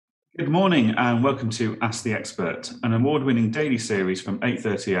Good morning and welcome to Ask the Expert, an award-winning daily series from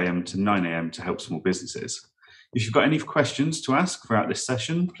 8:30 a.m. to 9 a.m. to help small businesses. If you've got any questions to ask throughout this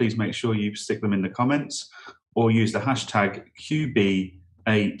session, please make sure you stick them in the comments or use the hashtag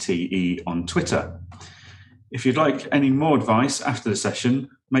QBATE on Twitter. If you'd like any more advice after the session,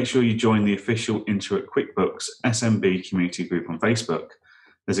 make sure you join the official Intuit QuickBooks SMB community group on Facebook.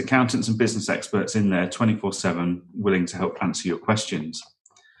 There's accountants and business experts in there 24/7 willing to help answer your questions.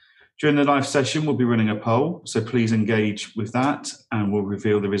 During the live session, we'll be running a poll, so please engage with that and we'll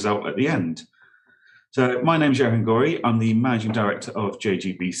reveal the result at the end. So my name is Johan Gorey. I'm the Managing Director of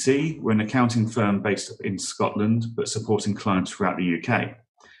JGBC. We're an accounting firm based in Scotland, but supporting clients throughout the UK.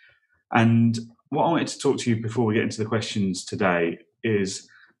 And what I wanted to talk to you before we get into the questions today is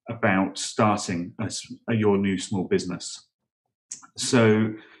about starting your new small business.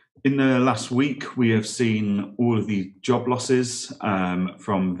 So in the last week, we have seen all of the job losses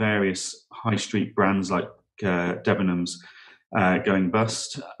from various high street brands like Debenhams going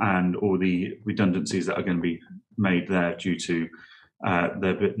bust, and all the redundancies that are going to be made there due to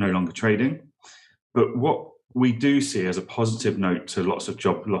they're no longer trading. But what we do see as a positive note to lots of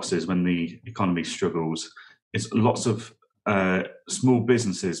job losses when the economy struggles is lots of small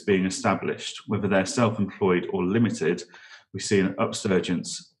businesses being established, whether they're self-employed or limited. We see an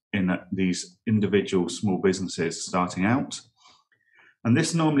upsurgence in these individual small businesses starting out. And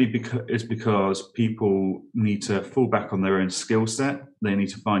this normally is because people need to fall back on their own skill set. They need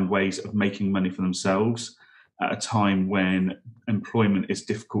to find ways of making money for themselves at a time when employment is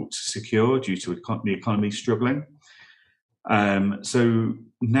difficult to secure due to the economy struggling. So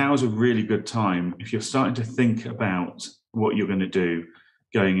now is a really good time if you're starting to think about what you're going to do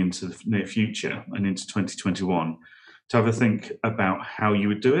going into the near future and into 2021, to have a think about how you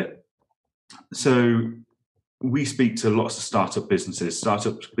would do it. So we speak to lots of startup businesses.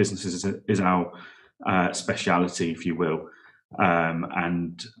 Startup businesses is our speciality, if you will.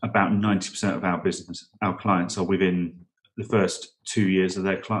 And about 90% of our clients are within the first 2 years of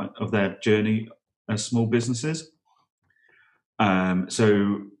their journey as small businesses.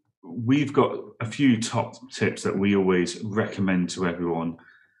 So we've got a few top tips that we always recommend to everyone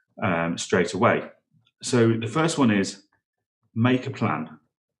straight away. So the first one is make a plan,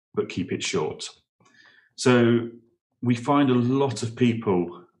 but keep it short. So we find a lot of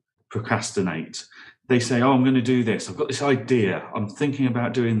people procrastinate. They say, oh, I'm going to do this. I've got this idea. I'm thinking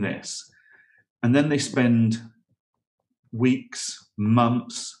about doing this. And then they spend weeks,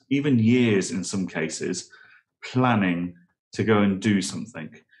 months, even years in some cases, planning to go and do something.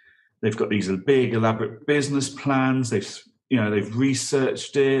 They've got these big, elaborate business plans. They've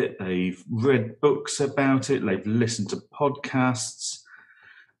researched it, they've read books about it, they've listened to podcasts,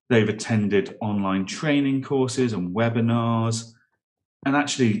 they've attended online training courses and webinars, and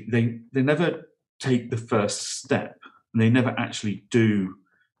actually they never take the first step, and they never actually do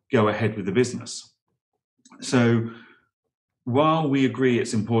go ahead with the business. So while we agree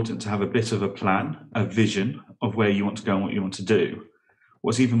it's important to have a bit of a plan, a vision of where you want to go and what you want to do,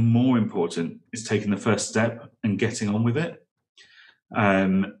 what's even more important is taking the first step and getting on with it.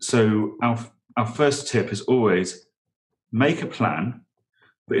 So our first tip is always make a plan,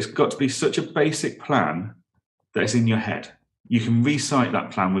 but it's got to be such a basic plan that it's in your head. You can recite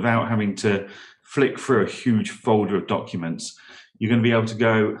that plan without having to flick through a huge folder of documents. You're going to be able to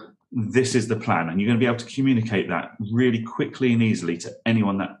go, this is the plan, and you're going to be able to communicate that really quickly and easily to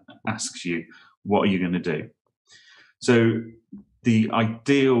anyone that asks you, what are you going to do? So the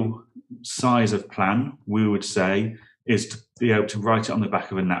ideal size of plan, we would say, is to be able to write it on the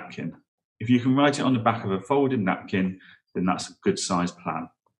back of a napkin. If you can write it on the back of a folded napkin, then that's a good size plan.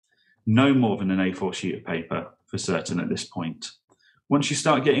 No more than an A4 sheet of paper for certain at this point. Once you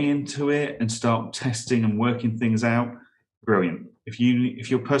start getting into it and start testing and working things out, brilliant. If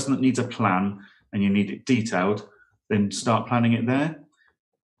you're a person that needs a plan and you need it detailed, then start planning it there.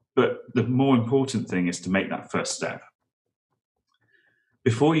 But the more important thing is to make that first step.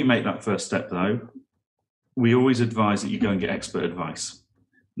 Before you make that first step, though, we always advise that you go and get expert advice.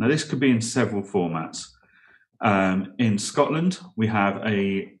 Now, this could be in several formats. In Scotland, we have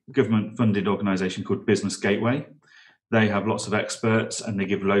a government-funded organisation called Business Gateway. They have lots of experts and they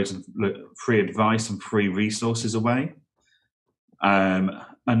give loads of free advice and free resources away.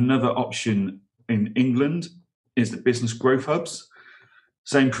 Another option in England is the Business Growth Hubs.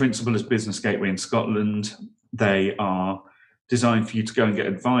 Same principle as Business Gateway in Scotland. They are designed for you to go and get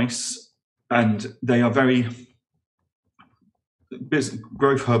advice, and they are very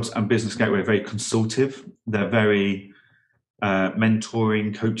Growth Hubs and Business Gateway are very consultative. They're very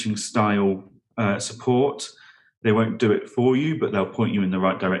mentoring, coaching style support. They won't do it for you, but they'll point you in the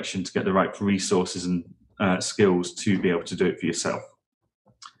right direction to get the right resources and skills to be able to do it for yourself.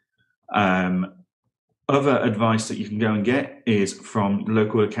 Other advice that you can go and get is from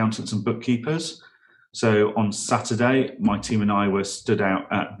local accountants and bookkeepers. So on Saturday, my team and I were stood out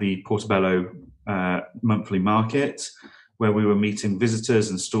at the Portobello monthly market, where we were meeting visitors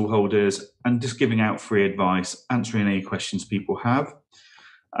and stallholders and just giving out free advice, answering any questions people have.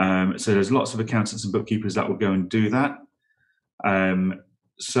 So there's lots of accountants and bookkeepers that will go and do that.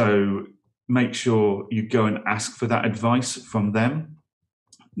 So make sure you go and ask for that advice from them.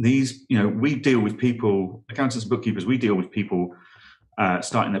 These, we deal with people, accountants and bookkeepers, we deal with people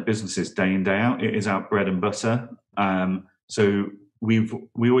starting their businesses day in, day out. It is our bread and butter. So we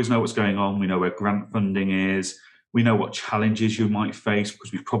always know what's going on. We know where grant funding is. We know what challenges you might face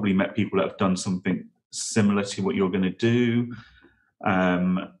because we've probably met people that have done something similar to what you're going to do.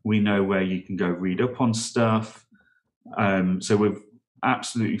 We know where you can go read up on stuff. So we're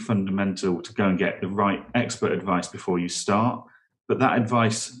absolutely fundamental to go and get the right expert advice before you start. But that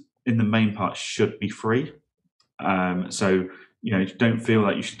advice in the main part should be free. So, don't feel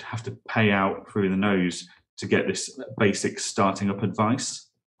like you should have to pay out through the nose to get this basic starting up advice.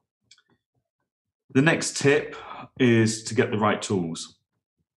 The next tip is to get the right tools.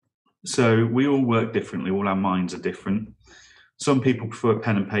 So we all work differently. All our minds are different. Some people prefer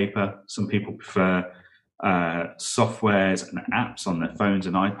pen and paper. Some people prefer softwares and apps on their phones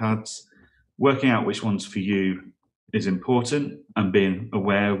and iPads. Working out which one's for you is important, and being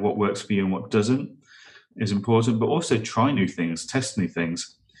aware of what works for you and what doesn't is important, but also try new things, test new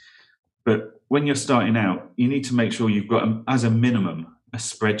things. But when you're starting out, you need to make sure you've got, as a minimum, a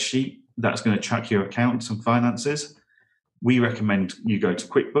spreadsheet that's going to track your accounts and finances. We recommend you go to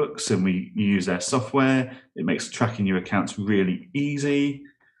QuickBooks and you use their software. It makes tracking your accounts really easy.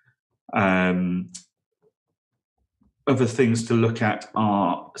 Other things to look at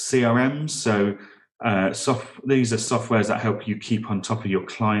are CRMs. So these are softwares that help you keep on top of your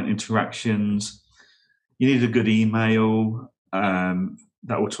client interactions. You need a good email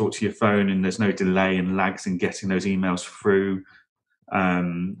that will talk to your phone, and there's no delay and lags in getting those emails through.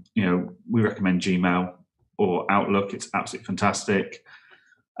 We recommend Gmail or Outlook. It's absolutely fantastic.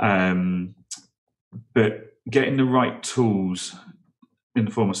 But getting the right tools in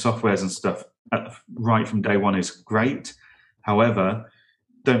the form of softwares and stuff right from day one is great. However,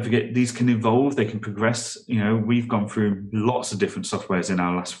 don't forget, these can evolve, they can progress. We've gone through lots of different softwares in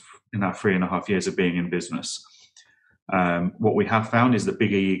our 3.5 years of being in business. What we have found is the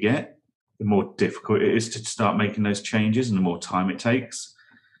bigger you get, the more difficult it is to start making those changes and the more time it takes.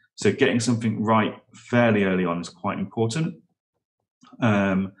 So getting something right fairly early on is quite important.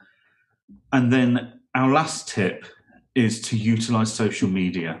 And then our last tip is to utilize social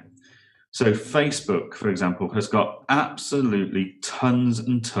media. So Facebook, for example, has got absolutely tons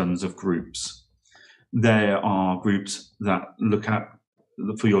and tons of groups. There are groups that look at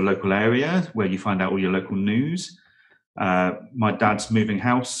for your local area, where you find out all your local news. My dad's moving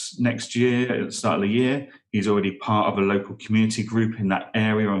house next year at the start of the year. He's already part of a local community group in that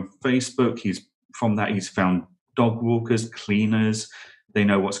area on Facebook. He's found dog walkers, cleaners. They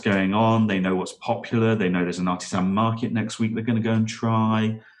know what's going on. They know what's popular. They know there's an artisan market next week they're going to go and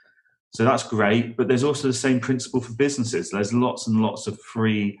try. So that's great. But there's also the same principle for businesses. There's lots and lots of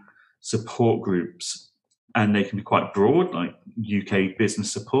free support groups, and they can be quite broad, like UK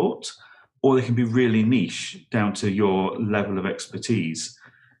business support, or they can be really niche down to your level of expertise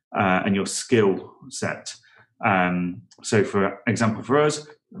and your skill set. So for example, for us,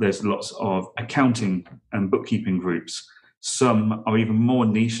 there's lots of accounting and bookkeeping groups. Some are even more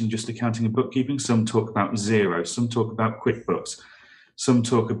niche than just accounting and bookkeeping. Some talk about Xero, some talk about QuickBooks, some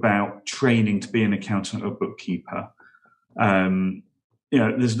talk about training to be an accountant or bookkeeper.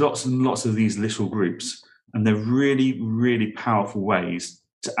 There's lots and lots of these little groups, and they're really, really powerful ways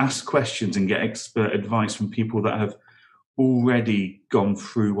to ask questions and get expert advice from people that have already gone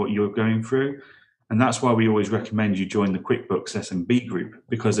through what you're going through. And that's why we always recommend you join the QuickBooks SMB group,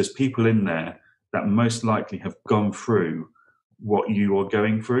 because there's people in there that most likely have gone through what you are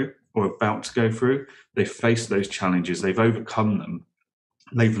going through or about to go through. They've faced those challenges, they've overcome them,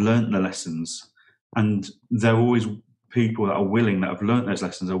 they've learned the lessons, and they're always people that are willing, that have learned those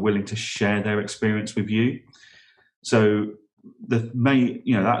lessons, are willing to share their experience with you. So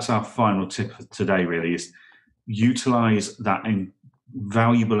that's our final tip for today, really, is utilize that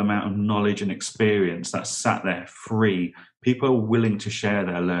invaluable amount of knowledge and experience that's sat there free. People are willing to share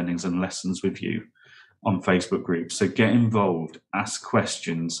their learnings and lessons with you on Facebook groups. So get involved, ask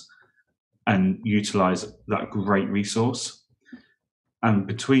questions, and utilize that great resource. And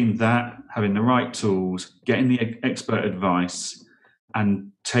between that, having the right tools, getting the expert advice,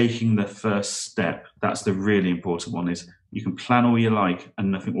 and taking the first step, that's the really important one. Is you can plan all you like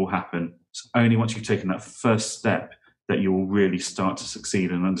and nothing will happen. It's only once you've taken that first step that you will really start to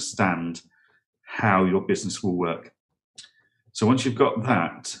succeed and understand how your business will work. So once you've got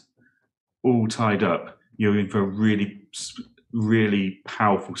that all tied up, you're in for a really, really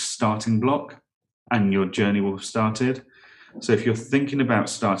powerful starting block, and your journey will have started. So if you're thinking about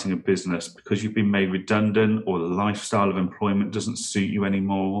starting a business because you've been made redundant, or the lifestyle of employment doesn't suit you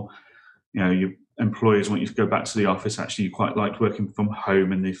anymore, your employers want you to go back to the office, actually you quite liked working from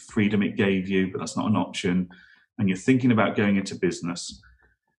home and the freedom it gave you, but that's not an option, and you're thinking about going into business,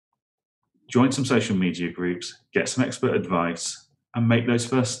 join some social media groups, get some expert advice, and make those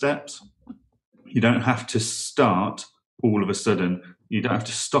first steps. You don't have to start all of a sudden. You don't have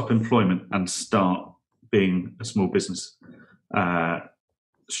to stop employment and start being a small business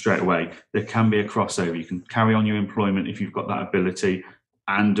straight away. There can be a crossover. You can carry on your employment if you've got that ability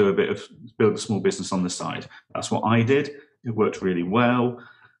and do a bit of build a small business on the side. That's what I did. It worked really well.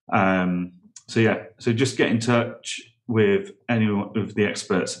 So just get in touch with any of the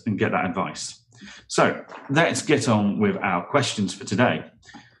experts and get that advice. So let's get on with our questions for today.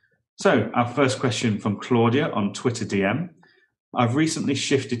 So our first question from Claudia on Twitter DM. I've recently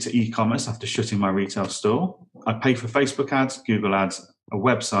shifted to e-commerce after shutting my retail store. I pay for Facebook ads, Google ads, a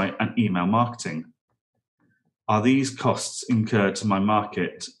website, and email marketing. Are these costs incurred to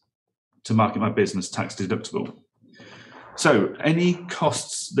market my business tax deductible? So any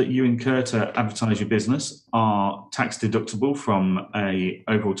costs that you incur to advertise your business are tax deductible from an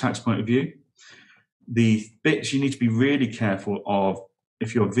overall tax point of view. The bits you need to be really careful of,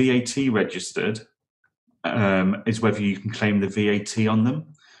 if you're VAT registered, is whether you can claim the VAT on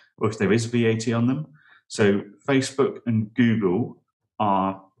them, or if there is VAT on them. So Facebook and Google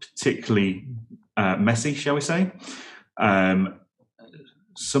are particularly messy, shall we say.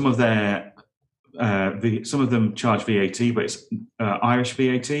 Some of them charge VAT, but it's Irish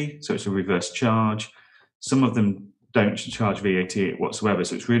VAT, so it's a reverse charge. Some of them don't charge VAT whatsoever,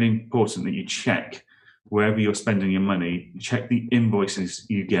 so it's really important that you check wherever you're spending your money, check the invoices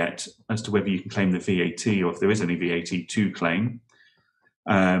you get as to whether you can claim the VAT or if there is any VAT to claim.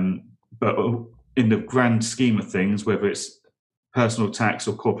 But in the grand scheme of things, whether it's personal tax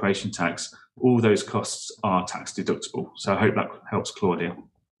or corporation tax, all those costs are tax deductible. So I hope that helps, Claudia.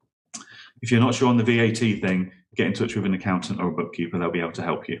 If you're not sure on the VAT thing, get in touch with an accountant or a bookkeeper. They'll be able to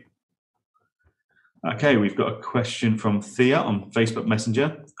help you. Okay, we've got a question from Thea on Facebook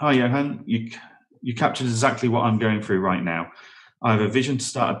Messenger. Hi, Johan. You captured exactly what I'm going through right now. I have a vision to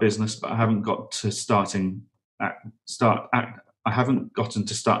start a business, but I haven't got to I haven't gotten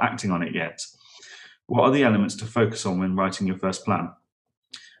to start acting on it yet. What are the elements to focus on when writing your first plan?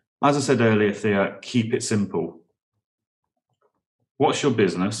 As I said earlier, Thea, keep it simple. What's your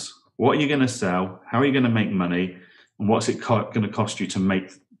business? What are you going to sell? How are you going to make money? And what's it going to cost you to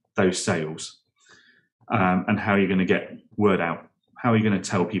make those sales? And how are you going to get word out? How are you going to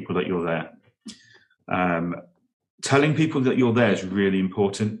tell people that you're there? Telling people that you're there is really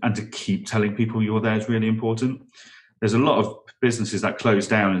important, and to keep telling people you're there is really important. There's a lot of businesses that close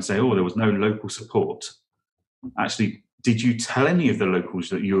down and say, oh, there was no local support. Actually, did you tell any of the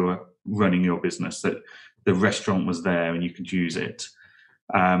locals that you were running your business, that the restaurant was there and you could use it?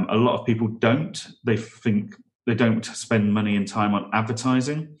 A lot of people don't. They think they don't spend money and time on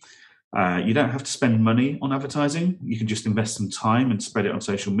advertising. You don't have to spend money on advertising. You can just invest some time and spread it on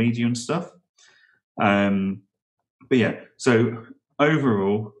social media and stuff. But yeah, so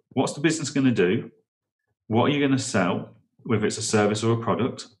overall, what's the business going to do? What are you going to sell, whether it's a service or a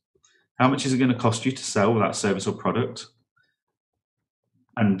product? How much is it going to cost you to sell that service or product?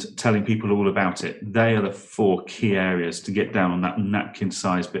 And telling people all about it. They are the 4 key areas to get down on that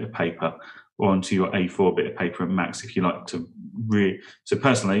napkin-sized bit of paper, or onto your A4 bit of paper at max, if you like to read. So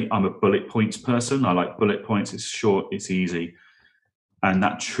personally, I'm a bullet points person. I like bullet points. It's short, it's easy. And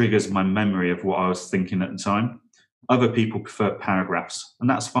that triggers my memory of what I was thinking at the time. Other people prefer paragraphs, and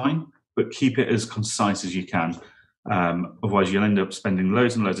that's fine, but keep it as concise as you can. Otherwise, you'll end up spending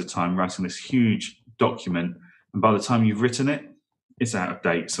loads and loads of time writing this huge document, and by the time you've written it, it's out of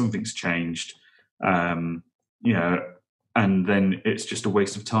date. Something's changed, and then it's just a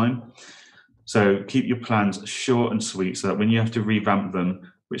waste of time. So keep your plans short and sweet, so that when you have to revamp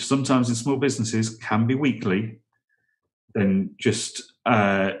them, which sometimes in small businesses can be weekly, then just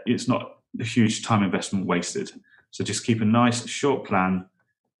it's not a huge time investment wasted. So just keep a nice short plan.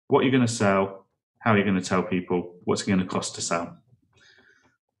 What you're going to sell, how you're going to tell people, what's it going to cost to sell.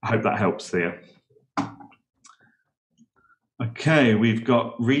 I hope that helps, Thea. Okay, we've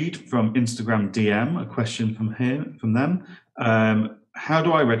got Reed from Instagram DM, a question from them. How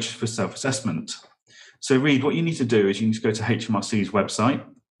do I register for self-assessment? So Reed, what you need to do is you need to go to HMRC's website,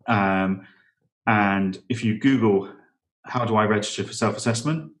 and if you Google how do I register for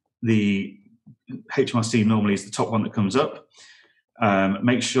self-assessment, the HMRC normally is the top one that comes up.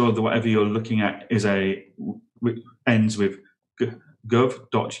 Make sure that whatever you're looking at ends with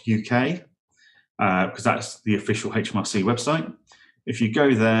gov.uk, because that's the official HMRC website. If you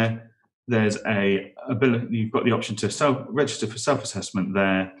go there, you've got the option to register for self-assessment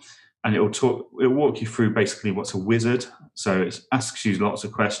there, and it'll walk you through basically what's a wizard. So it asks you lots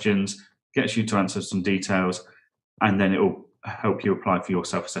of questions, gets you to answer some details, and then it will help you apply for your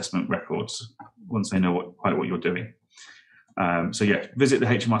self-assessment records once they know quite what you're doing. So yeah, visit the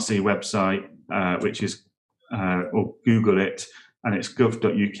HMRC website, which is, or Google it, and it's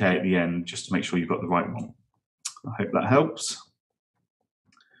gov.uk at the end, just to make sure you've got the right one. I hope that helps.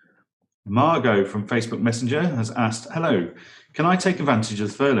 Margot from Facebook Messenger has asked, hello, can I take advantage of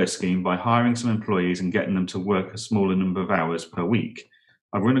the furlough scheme by hiring some employees and getting them to work a smaller number of hours per week?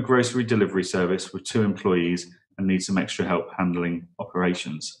 I run a grocery delivery service with 2 employees and need some extra help handling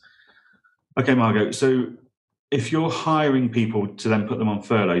operations. Okay, Margot, so if you're hiring people to then put them on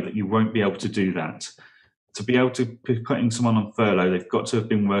furlough, that you won't be able to do that. To be able to be putting someone on furlough, they've got to have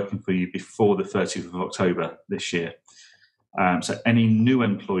been working for you before the 30th of October this year. So any new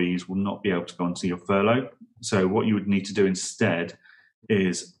employees will not be able to go onto your furlough. So what you would need to do instead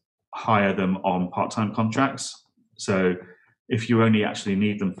is hire them on part-time contracts. So if you only actually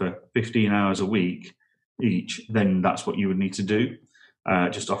need them for 15 hours a week each, then that's what you would need to do.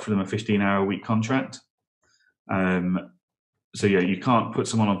 Just offer them a 15-hour a week contract. So yeah, you can't put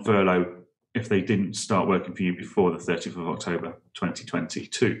someone on furlough if they didn't start working for you before the 30th of October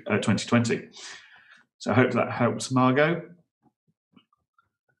 2020. So I hope that helps, Margot.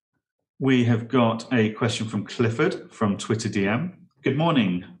 We have got a question from Clifford from Twitter DM. Good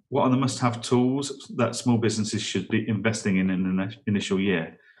morning. What are the must-have tools that small businesses should be investing in the initial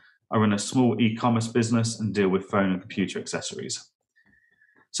year? I run a small e-commerce business and deal with phone and computer accessories.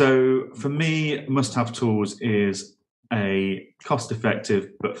 So for me, must-have tools is a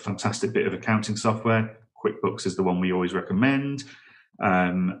cost-effective but fantastic bit of accounting software. QuickBooks is the one we always recommend.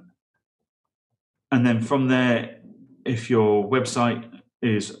 And then from there, if your website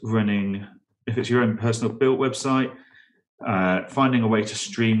is running, if it's your own personal built website, finding a way to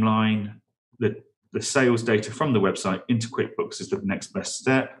streamline the sales data from the website into QuickBooks is the next best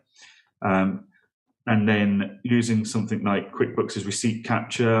step. And then using something like QuickBooks' receipt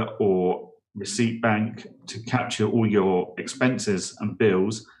capture or receipt bank to capture all your expenses and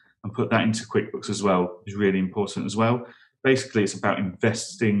bills and put that into QuickBooks as well is really important as well. Basically, it's about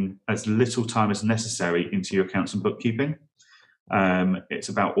investing as little time as necessary into your accounts and bookkeeping. It's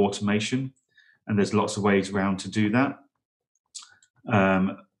about automation, and there's lots of ways around to do that.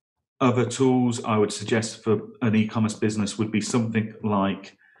 Other tools I would suggest for an e-commerce business would be something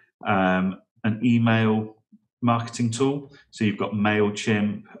like an email marketing tool. So you've got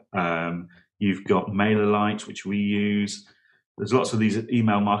MailChimp, you've got MailerLite, which we use. There's lots of these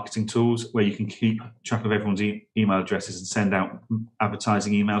email marketing tools where you can keep track of everyone's email addresses and send out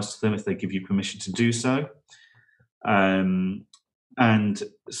advertising emails to them if they give you permission to do so. And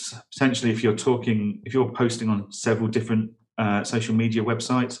essentially, if you're posting on several different social media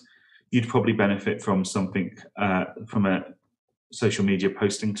websites, you'd probably benefit from something from a social media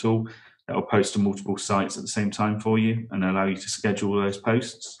posting tool that will post to multiple sites at the same time for you and allow you to schedule those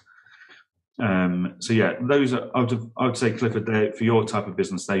posts. So yeah, those are, I would say, Clifford, for your type of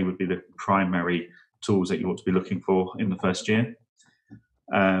business, they would be the primary tools that you ought to be looking for in the first year.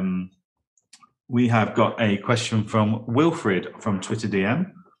 We have got a question from Wilfred from Twitter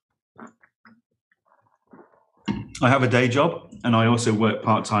DM. I have a day job and I also work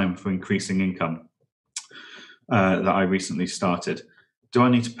part-time for increasing income that I recently started. Do I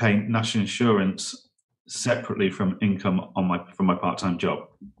need to pay national insurance separately from income from my part-time job?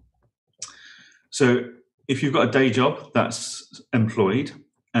 So if you've got a day job that's employed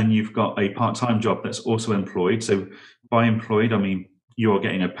and you've got a part-time job that's also employed, so by employed, I mean you're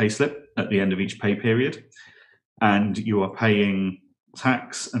getting a payslip at the end of each pay period and you are paying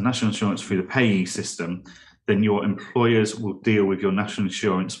tax and national insurance through the payee system, then your employers will deal with your national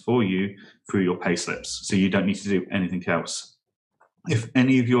insurance for you through your payslips. So you don't need to do anything else. If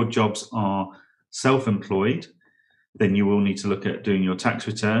any of your jobs are self-employed, then you will need to look at doing your tax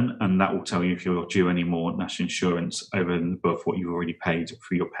return, and that will tell you if you're due any more national insurance over and above what you've already paid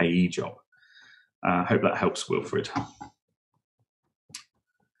for your payee job. I hope that helps, Wilfred.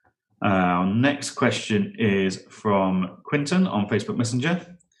 Our next question is from Quinton on Facebook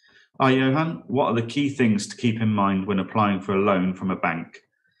Messenger. Hi, Johan. What are the key things to keep in mind when applying for a loan from a bank?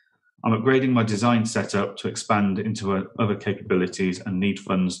 I'm upgrading my design setup to expand into other capabilities and need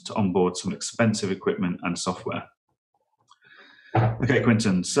funds to onboard some expensive equipment and software. Okay,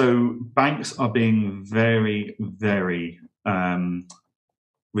 Quinton. So banks are being very, very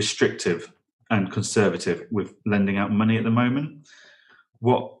restrictive and conservative with lending out money at the moment.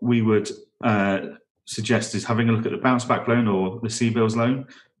 What we would suggest is having a look at the bounce back loan or the CBILS loan,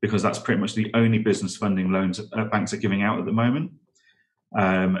 because that's pretty much the only business funding loans banks are giving out at the moment.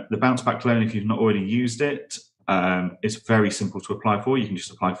 The bounce back loan, if you've not already used it, it's very simple to apply for. You can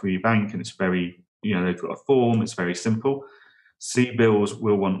just apply for your bank, and it's very, they've got a form. It's very simple. CBILS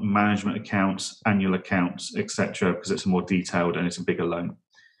will want management accounts, annual accounts, etc., because it's more detailed and it's a bigger loan.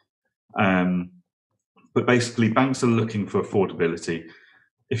 But basically, banks are looking for affordability.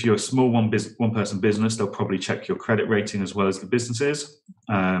 If you're a small one-person business, they'll probably check your credit rating as well as the businesses.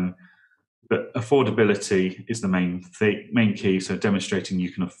 But affordability is the main key. So demonstrating you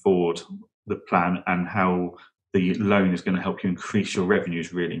can afford the plan and how the loan is going to help you increase your revenue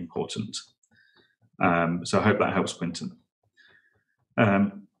is really important. So I hope that helps, Quinton.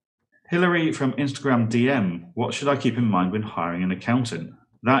 Hillary from Instagram DM, what should I keep in mind when hiring an accountant?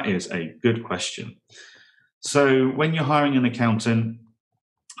 That is a good question. So when you're hiring an accountant,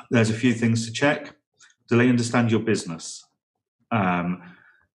 there's a few things to check. Do they understand your business?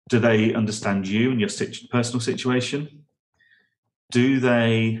 Do they understand you and your personal situation? Do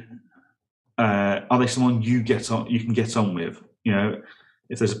they? Are they someone you can get on with?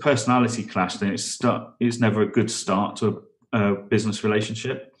 If there's a personality clash, then it's never a good start to a business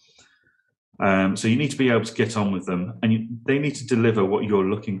relationship. So you need to be able to get on with them, and they need to deliver what you're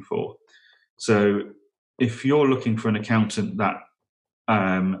looking for. So if you're looking for an accountant that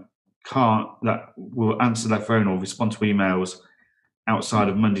will answer their phone or respond to emails outside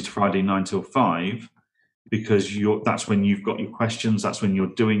of Monday to Friday 9 till 5, because that's when you've got your questions, that's when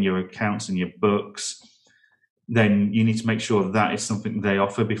you're doing your accounts and your books, then you need to make sure that is something they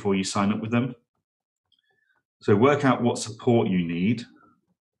offer before you sign up with them. So work out what support you need.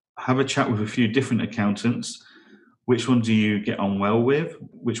 Have a chat with a few different accountants. Which ones do you get on well with?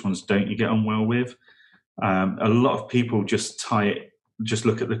 Which ones don't you get on well with? A lot of people just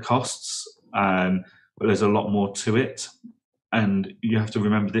look at the costs, but there's a lot more to it. And you have to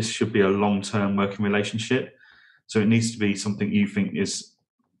remember this should be a long-term working relationship. So it needs to be something you think is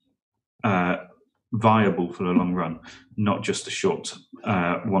viable for the long run, not just a short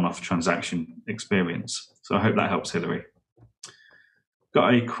one-off transaction experience. So I hope that helps, Hillary.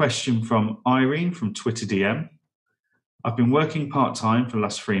 Got a question from Irene from Twitter DM. I've been working part-time for the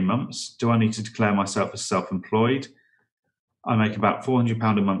last 3 months. Do I need to declare myself as self-employed? I make about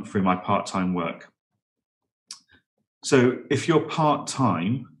 £400 a month through my part-time work. So if you're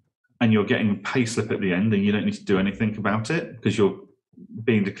part-time and you're getting a pay slip at the end, then you don't need to do anything about it because you're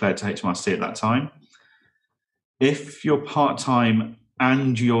being declared to HMRC at that time. If you're part-time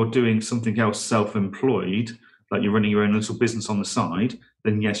and you're doing something else self-employed, like you're running your own little business on the side,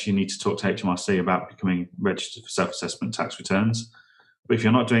 then yes, you need to talk to HMRC about becoming registered for self-assessment tax returns. But if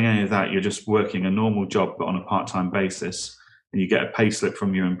you're not doing any of that, you're just working a normal job but on a part-time basis, and you get a pay slip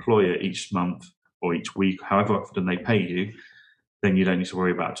from your employer each month or each week, however often they pay you, then you don't need to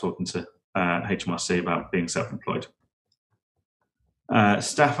worry about talking to HMRC about being self-employed.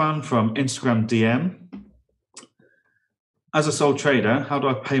 Stefan from Instagram DM. As a sole trader, how do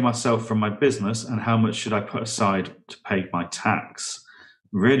I pay myself from my business and how much should I put aside to pay my tax?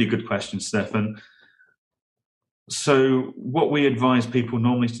 Really good question, Stefan. So what we advise people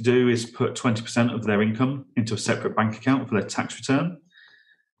normally to do is put 20% of their income into a separate bank account for their tax return.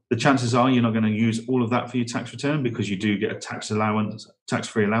 The chances are you're not going to use all of that for your tax return because you do get a tax-free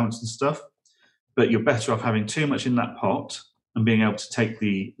allowance and stuff, but you're better off having too much in that pot and being able to take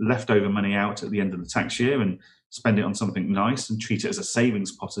the leftover money out at the end of the tax year and spend it on something nice and treat it as a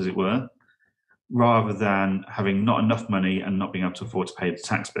savings pot, as it were, rather than having not enough money and not being able to afford to pay the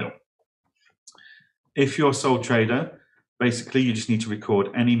tax bill. If you're a sole trader, basically you just need to record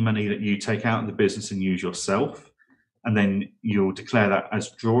any money that you take out of the business and use yourself, and then you'll declare that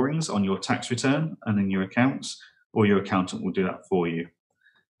as drawings on your tax return and in your accounts, or your accountant will do that for you.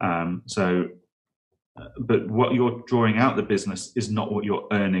 But what you're drawing out the business is not what you're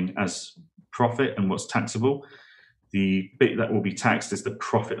earning as profit and what's taxable. The bit that will be taxed is the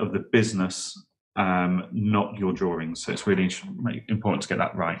profit of the business, not your drawings. So it's really important to get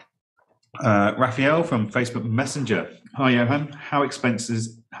that right. Raphael from Facebook Messenger. Hi, Johan. How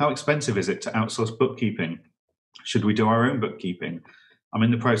expensive is it to outsource bookkeeping? Should we do our own bookkeeping? I'm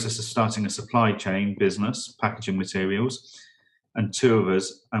in the process of starting a supply chain business, packaging materials, and 2 of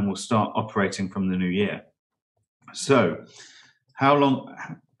us, and we'll start operating from the new year. So,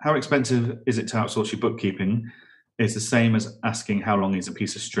 how expensive is it to outsource your bookkeeping? Is the same as asking how long is a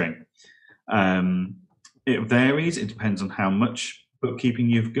piece of string. It varies. It depends on how much bookkeeping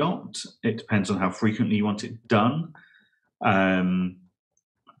you've got. It depends on how frequently you want it done.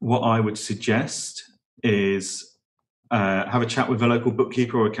 What I would suggest is have a chat with a local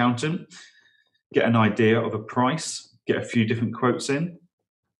bookkeeper or accountant, get an idea of a price, get a few different quotes in.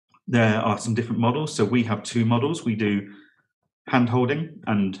 There are some different models. So we have 2 models. We do hand-holding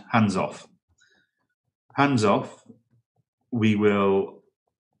and hands-off. Hands-off, we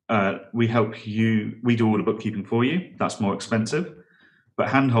help you, we do all the bookkeeping for you. That's more expensive. But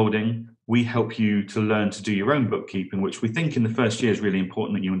hand-holding, we help you to learn to do your own bookkeeping, which we think in the first year is really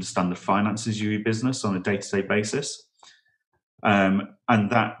important that you understand the finances of your business on a day-to-day basis. And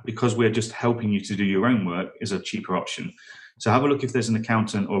that, because we're just helping you to do your own work, is a cheaper option. So have a look if there's an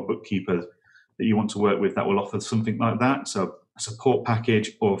accountant or a bookkeeper that you want to work with that will offer something like that. So a support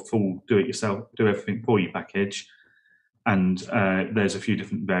package or a full do-it-yourself, do everything for you package. And there's a few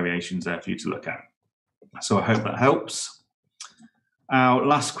different variations there for you to look at. So I hope that helps. Our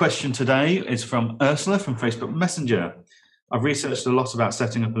last question today is from Ursula from Facebook Messenger. I've researched a lot about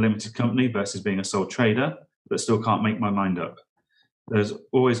setting up a limited company versus being a sole trader, but still can't make my mind up. They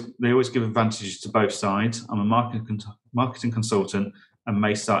always give advantages to both sides. I'm a marketing consultant and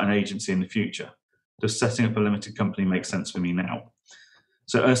may start an agency in the future. Does setting up a limited company make sense for me now?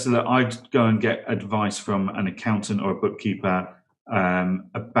 So Ursula, I'd go and get advice from an accountant or a bookkeeper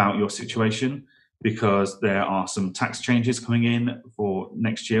about your situation, because there are some tax changes coming in for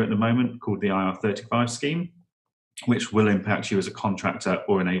next year at the moment called the IR35 scheme, which will impact you as a contractor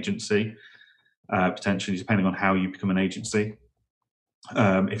or an agency, potentially depending on how you become an agency,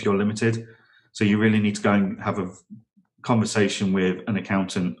 if you're limited. So you really need to go and have a conversation with an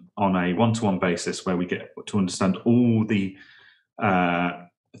accountant on a one-to-one basis where we get to understand all the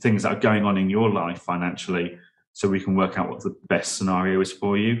things that are going on in your life financially, so we can work out what the best scenario is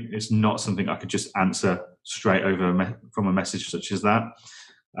for you. It's not something I could just answer straight over from a message such as that,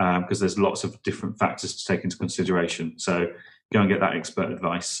 because there's lots of different factors to take into consideration. So go and get that expert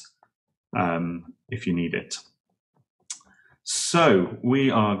advice if you need it. So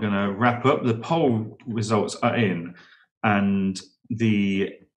we are going to wrap up. The poll results are in, and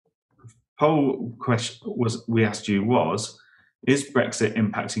the poll question we asked you was, is Brexit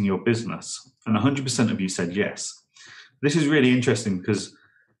impacting your business? And 100% of you said yes. This is really interesting because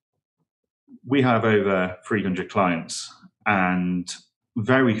we have over 300 clients and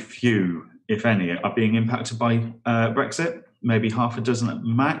very few, if any, are being impacted by Brexit, maybe half a dozen at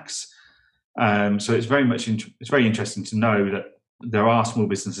max. So it's very interesting to know that there are small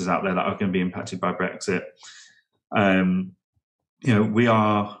businesses out there that are going to be impacted by Brexit.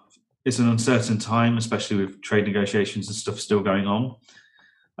 It's an uncertain time, especially with trade negotiations and stuff still going on.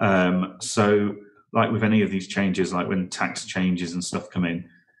 So like with any of these changes, like when tax changes and stuff come in,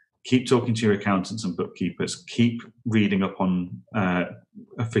 keep talking to your accountants and bookkeepers, keep reading up on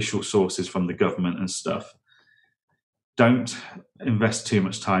official sources from the government and stuff. Don't invest too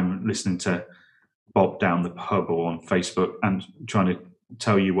much time listening to Bob down the pub or on Facebook and trying to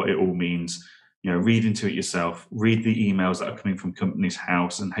tell you what it all means. Read into it yourself. Read the emails that are coming from Companies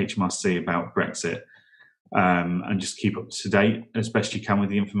House and HMRC about Brexit, and just keep up to date as best you can with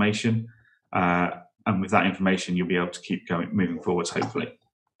the information. And with that information, you'll be able to keep moving forwards, hopefully.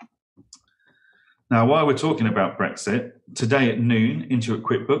 Now, while we're talking about Brexit, today at noon, Intuit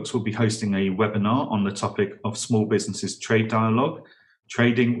QuickBooks will be hosting a webinar on the topic of small businesses trade dialogue,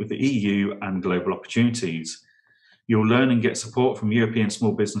 trading with the EU and global opportunities. You'll learn and get support from European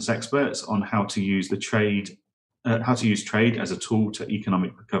small business experts on how to use trade as a tool to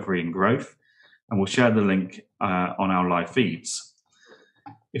economic recovery and growth. And we'll share the link on our live feeds.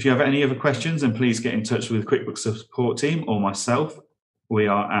 If you have any other questions, then please get in touch with the QuickBooks support team or myself. We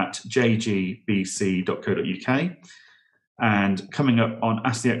are at jgbc.co.uk. And coming up on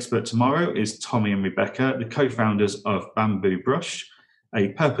Ask the Expert tomorrow is Tommy and Rebecca, the co-founders of Bamboo Brush, a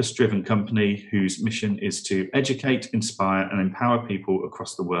purpose-driven company whose mission is to educate, inspire, and empower people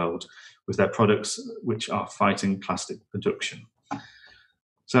across the world with their products which are fighting plastic production.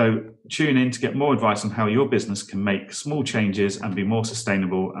 So tune in to get more advice on how your business can make small changes and be more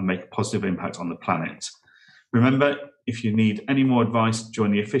sustainable and make a positive impact on the planet. Remember, if you need any more advice,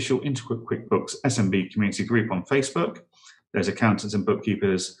 join the official Intuit QuickBooks SMB community group on Facebook. There's accountants and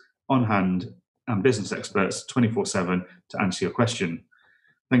bookkeepers on hand and business experts 24/7 to answer your question.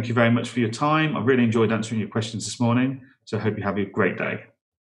 Thank you very much for your time. I've really enjoyed answering your questions this morning, so I hope you have a great day.